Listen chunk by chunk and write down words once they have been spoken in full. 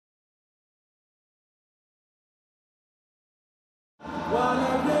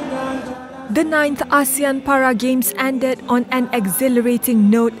The 9th Asean Para Games ended on an exhilarating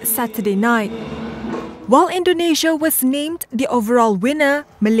note Saturday night. While Indonesia was named the overall winner,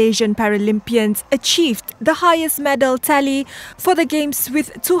 Malaysian Paralympians achieved the highest medal tally for the Games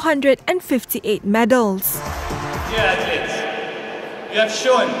with 258 medals. Dear athletes, you have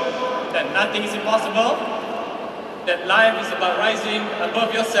shown that nothing is impossible, that life is about rising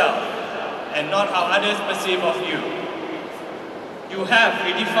above yourself and not how others perceive of you. You have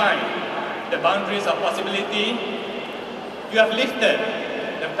redefined the boundaries of possibility. You have lifted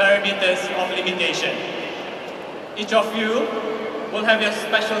the parameters of limitation. Each of you will have a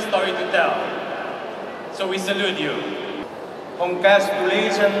special story to tell. So we salute you.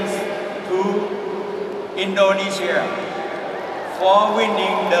 Congratulations to Indonesia for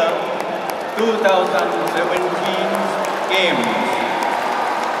winning the 2017 Games.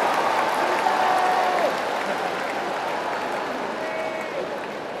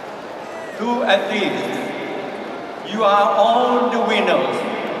 To athletes, you are all the winners.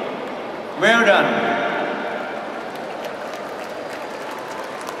 Well done.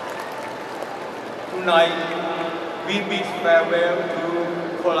 Tonight, we bid farewell to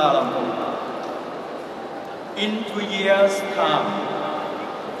Kuala Lumpur. In 2 years' time,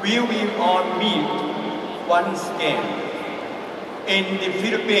 we will all meet once again in the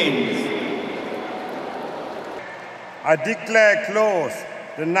Philippines. I declare closed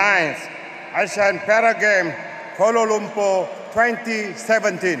the 9th Asean Para Games Kuala Lumpur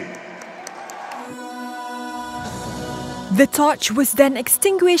 2017. The torch was then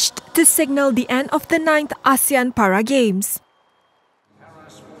extinguished to signal the end of the 9th Asean Para Games.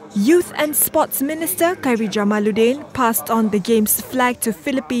 Youth and Sports Minister Khairi Jamaluddin passed on the Games flag to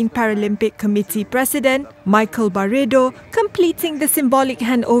Philippine Paralympic Committee President Michael Barredo, completing the symbolic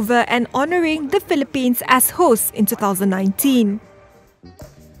handover and honouring the Philippines as hosts in 2019.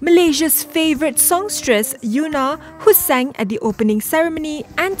 Malaysia's favourite songstress, Yuna, who sang at the opening ceremony,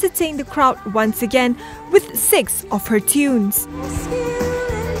 entertained the crowd once again with 6 of her tunes.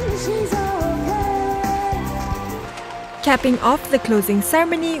 Capping off the closing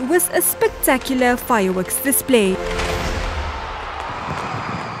ceremony was a spectacular fireworks display.